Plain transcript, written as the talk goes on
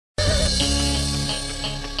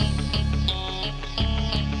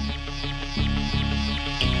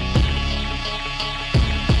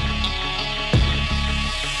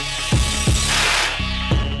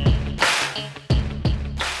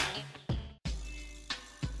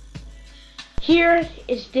Here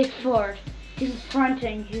is Dick Fullard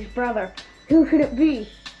confronting his brother. Who could it be?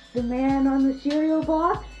 The man on the cereal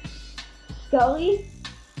box? Scully?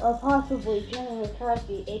 Or possibly Jenny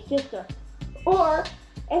McCarthy, a sister? Or,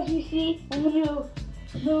 as we see in the new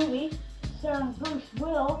movie starring Bruce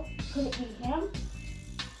Will, could it be him?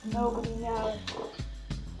 Nobody knows.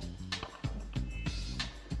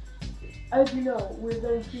 As you know, we're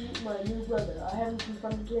going to see my new brother. I haven't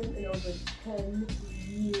confronted him in over 10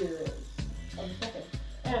 years. Of a second.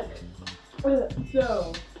 And,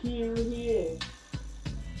 so, here he is.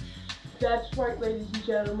 That's right, ladies and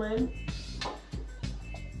gentlemen.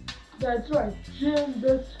 That's right, Jim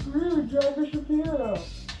the Screwdriver Shapero.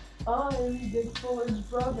 I'm Dick Fullard's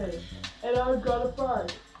brother, and I've got a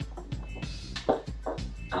fight.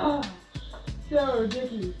 So,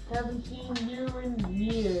 Dickie, haven't seen you in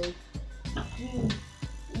years.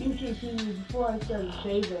 You should have seen me before I started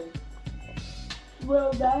shaving.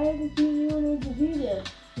 Well, I haven't seen you in ages either.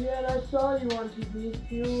 Yeah, and I saw you on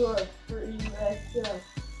TV. You were pretty messed up.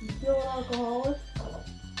 You still an alcoholic?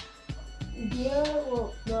 Yeah,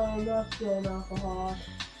 well, no, I'm not still an alcoholic.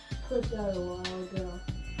 Quit that a while ago.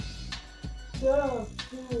 So,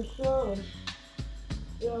 your show.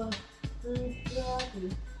 Yeah, pretty crappy.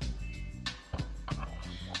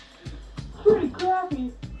 Pretty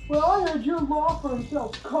crappy? Well, I heard your law firm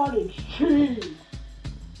sells cottage cheese.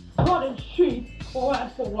 Cottage cheese? Well,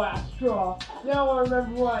 that's the last straw. Now I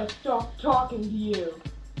remember why I stopped talking to you.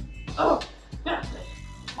 Oh, that's it.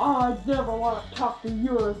 I never want to talk to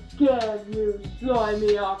you again, you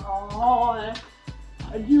slimy alcoholic.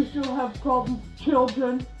 And you still have problems with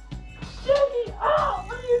children? Jackie, oh,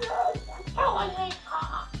 what are you doing? You're killing me.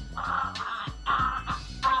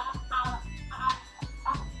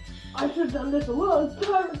 I should have done this a long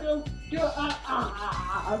time ago.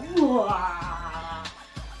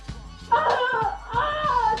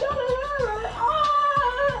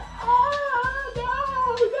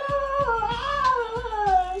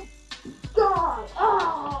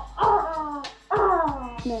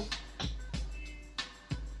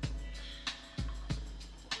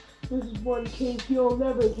 This is one case you'll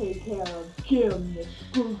never take care of, Jim the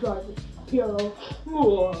Screwdriver Shapero.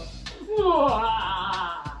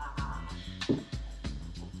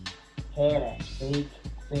 Here to speak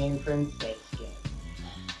San Francisco.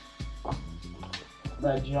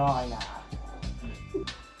 Vagina.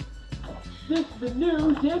 This is the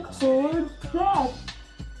new Dick Fullard set.